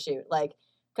me to the shoot. Like,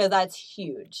 because that's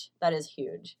huge. That is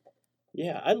huge.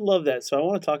 Yeah, I love that. So I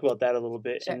want to talk about that a little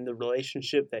bit and the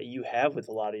relationship that you have with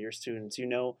a lot of your students. You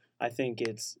know, I think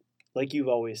it's like you've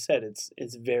always said,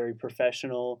 it's very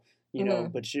professional, you know,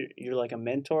 Hmm. but you're like a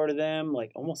mentor to them,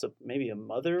 like almost maybe a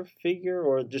mother figure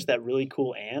or just that really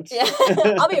cool aunt. Yeah,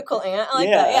 I'll be a cool aunt. I like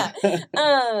Yeah. that.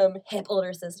 Yeah. Hip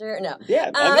older sister. No.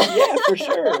 Yeah, I mean, yeah, for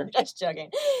sure. Just joking.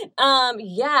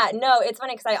 Yeah, no, it's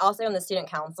funny because I also am the student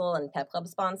council and pep club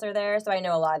sponsor there, so I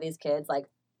know a lot of these kids like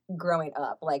growing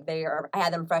up. Like I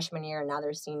had them freshman year and now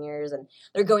they're seniors and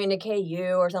they're going to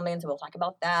KU or something. So we'll talk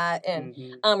about that and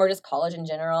Hmm. or just college in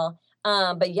general.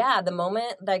 But yeah, the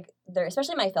moment like they're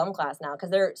especially my film class now because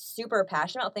they're super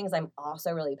passionate about things I'm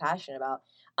also really passionate about.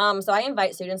 So I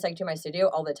invite students like to my studio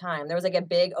all the time. There was like a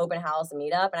big open house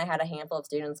meetup, and I had a handful of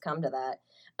students come to that.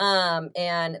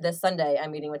 And this Sunday,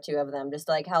 I'm meeting with two of them just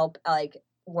to like help like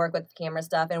work with camera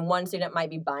stuff. And one student might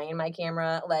be buying my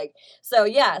camera, like so.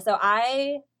 Yeah, so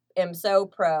I am so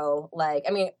pro. Like,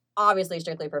 I mean, obviously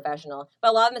strictly professional, but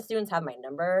a lot of the students have my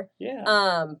number. Yeah.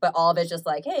 But all of it's just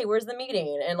like, hey, where's the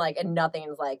meeting? And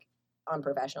nothing's like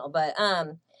unprofessional. But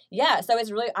yeah, so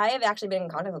it's really I have actually been in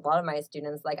contact with a lot of my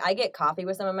students. Like I get coffee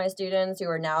with some of my students who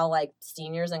are now like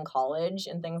seniors in college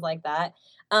and things like that.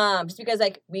 Just because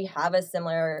like we have a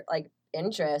similar like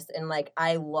interest and like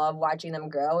I love watching them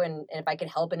grow and if I could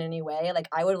help in any way, like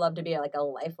I would love to be like a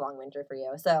lifelong mentor for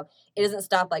you. So it doesn't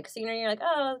stop like senior year, like,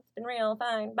 oh, it's been real,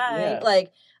 fine, bye. Yeah.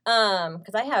 Like,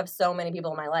 because I have so many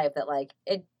people in my life that like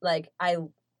it like and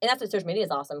that's what social media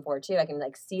is awesome for too. I can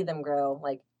like see them grow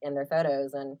like in their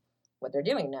photos and what they're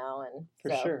doing now and For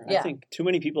so, sure. I yeah. think too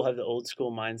many people have the old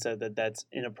school mindset that that's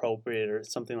inappropriate or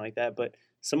something like that. But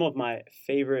some of my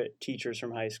favorite teachers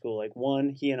from high school, like one,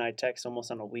 he and I text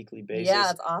almost on a weekly basis. Yeah,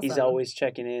 that's He's awesome. always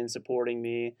checking in, supporting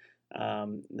me.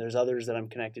 There's others that I'm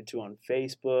connected to on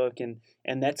Facebook,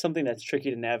 and that's something that's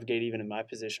tricky to navigate even in my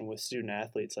position with student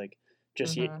athletes. Like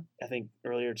just Mhm. I think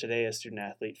earlier today, a student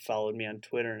athlete followed me on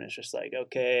Twitter, and it's just like,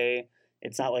 okay,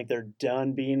 it's not like they're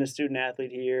done being a student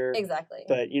athlete here. Exactly.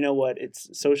 But you know what? It's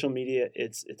social media.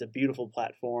 It's a beautiful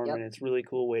platform, Yep. and it's a really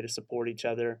cool way to support each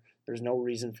other. There's no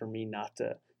reason for me not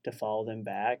to follow them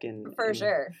back For and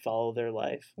sure. follow their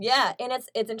life. Yeah, and it's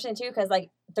interesting too because like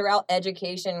throughout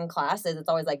education classes, it's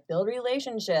always like build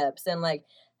relationships and like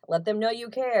let them know you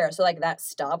care. So like that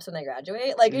stops when they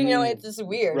graduate. Like it's just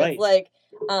weird. Right. It's like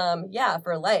yeah,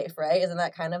 for life, right? Isn't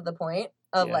that kind of the point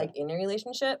of Yeah. like in a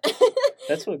relationship?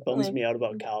 That's what bums Like, me out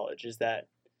about college is that,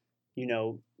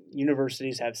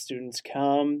 universities have students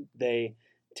come, they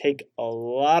take a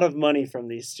lot of money from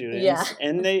these students Yeah.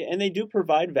 and they do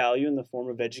provide value in the form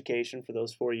of education for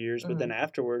those 4 years, but then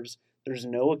afterwards there's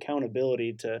no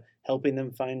accountability to helping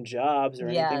them find jobs or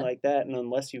anything Yeah. like that. And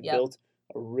unless you Yep. built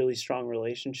a really strong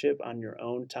relationship on your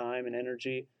own time and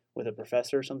energy with a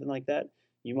professor or something like that,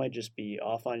 you might just be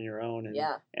off on your own. And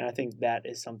Yeah. and I think that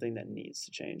is something that needs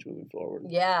to change moving forward.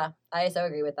 Yeah, I so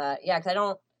agree with that. Yeah,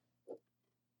 because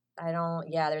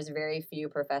yeah, there's very few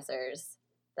professors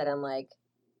that I'm like,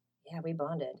 yeah, we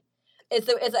bonded. It's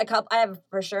a couple. I have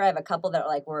a couple that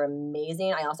like were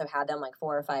amazing. I also had them like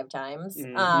 4 or 5 times,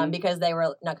 Mhm. because they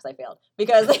were not because I failed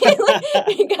because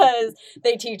because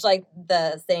they teach like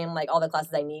the same like all the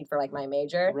classes I need for like my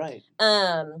major. Right.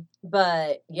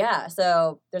 But yeah,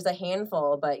 so there's a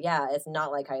handful, but yeah, it's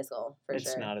not like high school for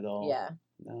It's sure. not at all. Yeah.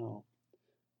 No.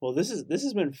 Well, this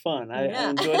has been fun. I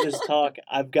Yeah. enjoyed this talk.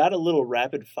 I've got a little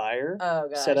rapid fire Oh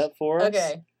gosh. set up for us.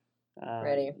 Okay, Um,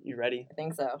 ready. You ready? I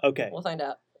think so. Okay. We'll find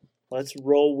out. Let's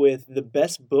roll with the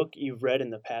best book you've read in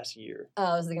the past year.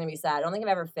 Oh, this is gonna be sad. I don't think I've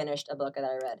ever finished a book that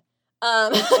I read.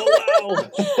 Oh,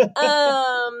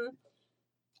 wow.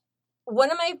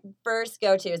 One of my first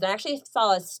go-tos, I actually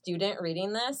saw a student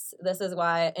reading this. This is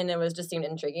why, and it was just seemed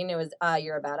intriguing. It was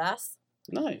You're a Badass.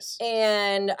 Nice.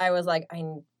 And I was like,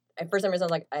 for some reason, I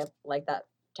was like, I like that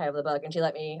title of the book. And she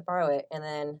let me borrow it. And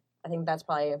then I think that's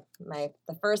probably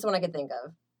the first one I could think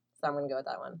of. So I'm going to go with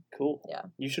that one. Cool. Yeah.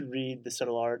 You should read The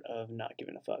Subtle Art of Not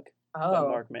Giving a Fuck by Oh,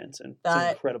 Mark Manson. It's an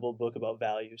that- incredible book about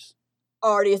values.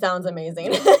 already sounds amazing.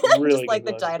 Really Just like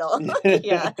the good book. title.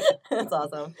 Yeah, that's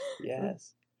awesome.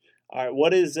 Yes. All right.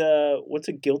 What's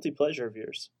a guilty pleasure of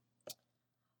yours?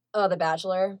 Oh, The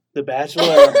Bachelor. The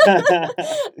Bachelor.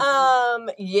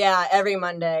 Yeah, every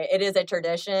Monday. It is a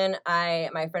tradition.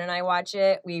 My friend and I watch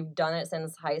it. We've done it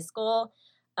since high school.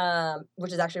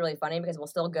 Which is actually really funny because we'll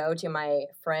still go to my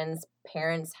friend's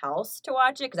parents' house to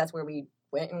watch it because that's where we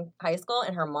went in high school,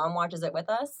 and her mom watches it with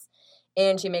us,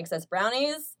 and she makes us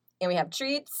brownies, and we have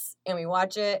treats, and we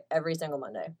watch it every single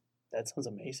Monday. That sounds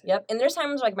amazing. Yep. And there's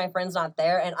times like my friend's not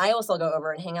there, and I will still go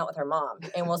over and hang out with her mom,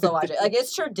 and we'll still watch it. Like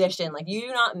it's tradition. Like you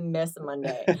do not miss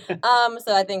Monday.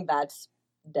 So I think that's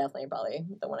definitely probably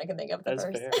the one I can think of the That's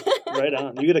first. fair. Right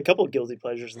on. You get a couple of guilty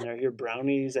pleasures in there. Your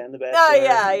brownies and The Bachelor.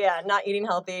 Oh yeah, not eating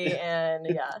healthy and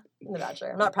The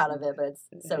Bachelor. I'm not proud of it, but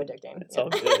it's so addicting. It's all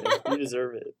good. You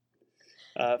deserve it.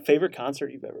 Favorite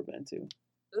concert you've ever been to?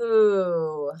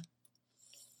 Ooh.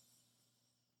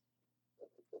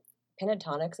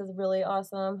 Pentatonics is really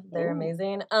awesome. They're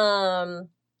amazing.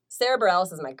 Sarah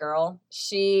Bareilles is my girl.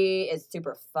 She is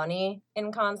super funny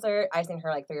in concert. I've seen her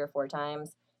like 3 or 4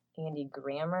 times. Andy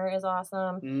Grammer is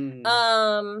awesome.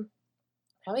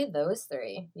 Probably those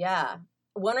 3. Yeah.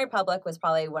 One Republic was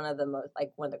probably one of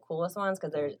the coolest ones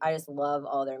because I just love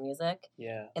all their music.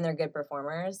 Yeah. And they're good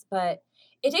performers. But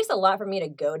it takes a lot for me to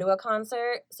go to a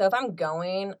concert. So if I'm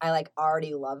going, I like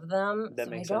already love them. That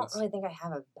makes I don't sense. really think I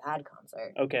have a bad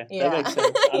concert. Okay. Yeah. That makes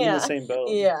sense. I'm in the same boat.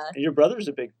 Yeah. And your brother's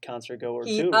a big concert goer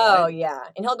too, Oh, right? yeah.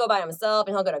 And he'll go by himself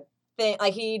and he'll go to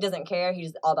he doesn't care.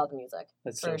 He's all about the music.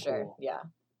 That's for so sure. cool. Yeah.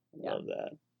 Love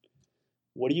that.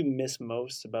 What do you miss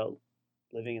most about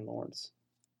living in Lawrence?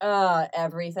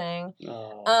 Everything.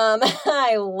 Oh.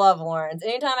 I love Lawrence.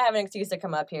 Anytime I have an excuse to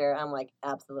come up here, I'm like,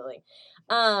 absolutely.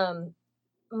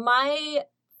 My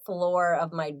floor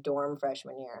of my dorm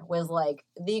freshman year was like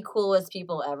the coolest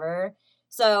people ever.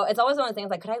 So it's always one of the things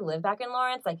like, could I live back in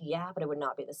Lawrence? Like, yeah, but it would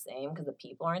not be the same because the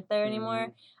people aren't there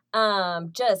anymore.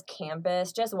 Just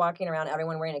campus, just walking around,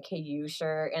 everyone wearing a KU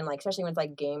shirt, and like especially when it's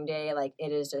like game day, like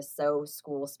it is just so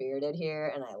school spirited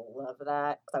here, and I love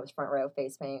that because I was front row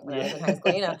face paint when I was in high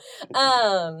school. You know,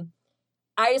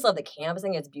 I just love the campus. I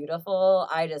think it's beautiful.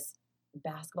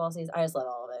 Basketball season, I just love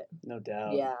all of it. No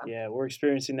doubt. Yeah. Yeah, we're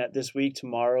experiencing that this week.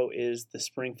 Tomorrow is the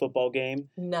spring football game.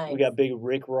 Nice. We got big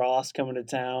Rick Ross coming to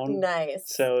town. Nice.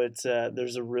 So it's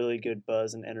there's a really good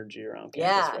buzz and energy around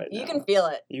campus right now. You can feel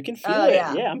it. You can feel it.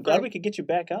 Yeah, I'm glad we could get you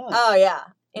back on. Oh yeah,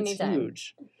 anytime. It's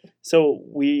huge. So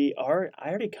I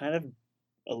already kind of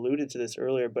alluded to this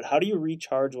earlier, but how do you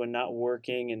recharge when not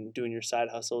working and doing your side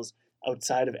hustles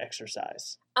outside of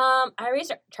exercise? I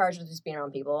recharge with just being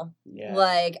around people. Yeah.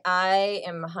 Like I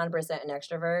am 100% an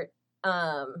extrovert.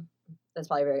 That's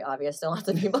probably very obvious to lots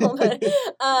of people, but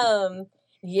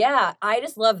yeah, I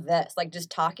just love this. Like just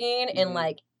talking and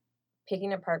like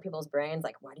picking apart people's brains.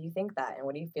 Like, why do you think that? And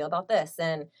what do you feel about this?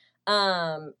 And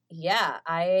yeah,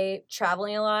 I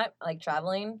traveling a lot. I like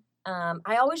traveling.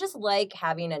 I always just like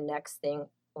having a next thing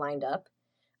lined up.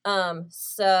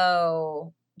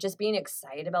 So just being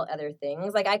excited about other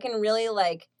things. Like I can really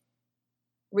like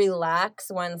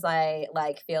relax once I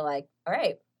like feel like, all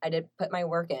right, I did put my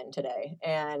work in today.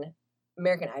 And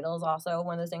American Idol is also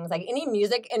one of those things. Like any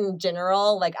music in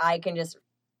general, like I can just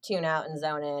tune out and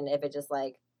zone in if it's just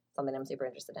like something I'm super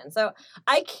interested in. So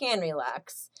I can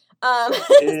relax.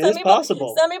 It is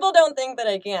possible. Some people don't think that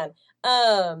I can.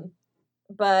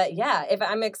 But yeah, if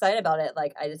I'm excited about it,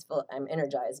 like I just feel I'm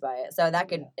energized by it. So that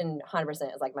could, and 100%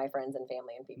 is like my friends and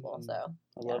family and people. So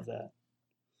I love that.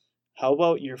 How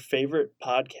about your favorite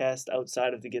podcast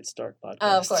outside of the Get Stark podcast?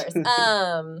 Oh, of course.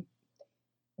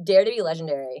 Dare to be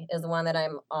Legendary is the one that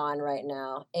I'm on right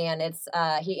now, and it's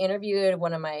he interviewed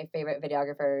one of my favorite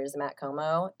videographers, Matt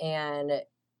Como, and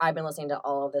I've been listening to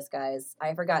all of this guy's.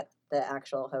 I forgot the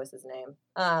actual host's name.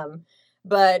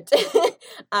 But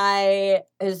I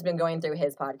has been going through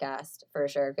his podcast for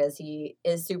sure because he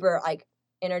is super like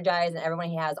energized, and everyone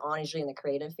he has on is usually in the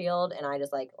creative field, and I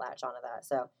just like latch onto that.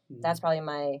 So that's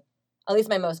probably at least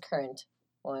my most current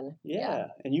one. Yeah.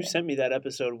 And you sent me that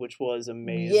episode, which was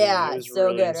amazing. Yeah, it was so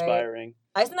really good, inspiring.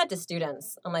 Right? I send that to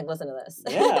students. I'm like, listen to this.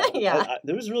 Yeah, yeah,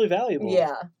 it was really valuable.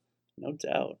 Yeah, no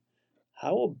doubt.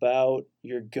 How about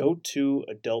your go-to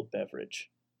adult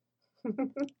beverage?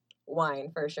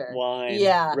 Wine for sure. Wine.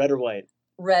 Yeah. Red or white?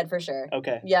 Red for sure.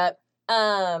 Okay. Yep.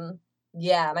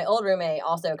 Yeah, my old roommate,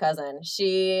 also cousin,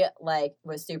 she like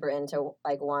was super into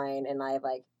like wine, and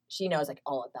she knows like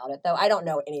all about it though. I don't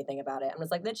know anything about it. I'm just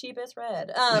like the cheapest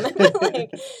red.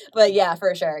 But yeah,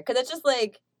 for sure, because it's just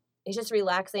like it's just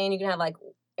relaxing. You can have like,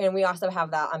 and we also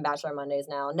have that on Bachelor Mondays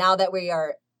now. Now that we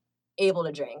are able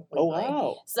to drink. Oh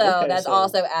wow! So that's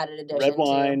also added addition. Red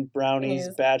wine, brownies,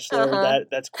 Bachelor.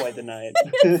 That's quite the night.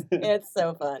 It's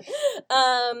so fun.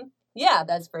 Yeah,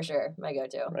 that's for sure my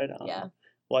go-to. Right on. Yeah.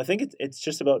 Well, I think it's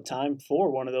just about time for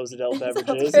one of those adult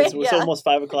beverages. Great, it's almost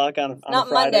 5 o'clock on Not a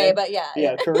Friday. Monday, but yeah.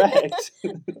 Yeah, correct.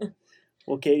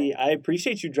 Well, Katie, I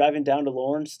appreciate you driving down to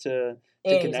Lawrence to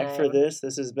connect for this.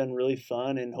 This has been really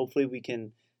fun, and hopefully we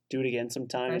can do it again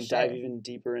sometime and dive even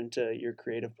deeper into your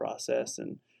creative process.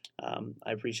 And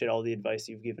I appreciate all the advice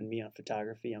you've given me on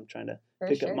photography. I'm trying to For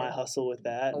pick sure. up my hustle with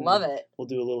that. I and love it. We'll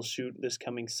do a little shoot this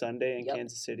coming Sunday in Yep.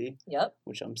 Kansas City, Yep.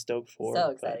 which I'm stoked for. So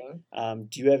exciting. But,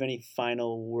 do you have any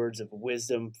final words of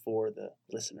wisdom for the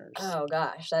listeners? Oh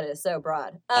gosh, that is so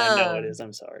broad. I know it is.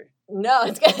 I'm sorry. No,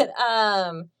 it's good.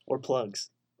 Or plugs.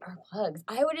 Or plugs.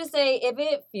 I would just say if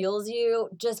it fuels you,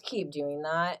 just keep doing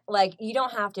that. Like, you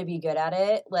don't have to be good at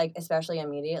it, like, especially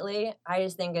immediately. I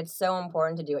just think it's so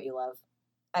important to do what you love.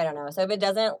 I don't know. So if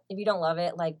you don't love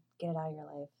it, like, get it out of your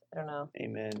life. I don't know.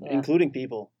 Amen. Yeah. Including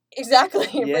people. Exactly.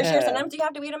 For Yeah. sure. Sometimes you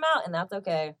have to weed them out, and that's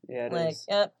okay. Yeah, it Like, is.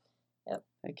 yep.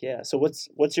 Heck yeah. So what's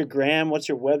your gram? What's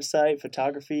your website?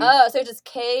 Photography? Oh, so it's just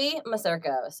K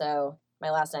Meserko. So my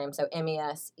last name. So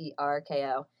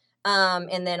Meserko.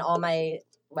 And then all my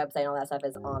website and all that stuff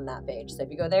is on that page. So if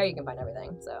you go there, you can find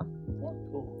everything. So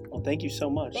Cool. Well, thank you so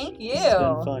much. thank you. It's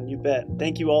been fun. You bet.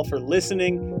 Thank you all for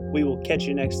listening. We will catch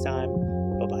you next time.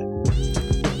 Bye-bye.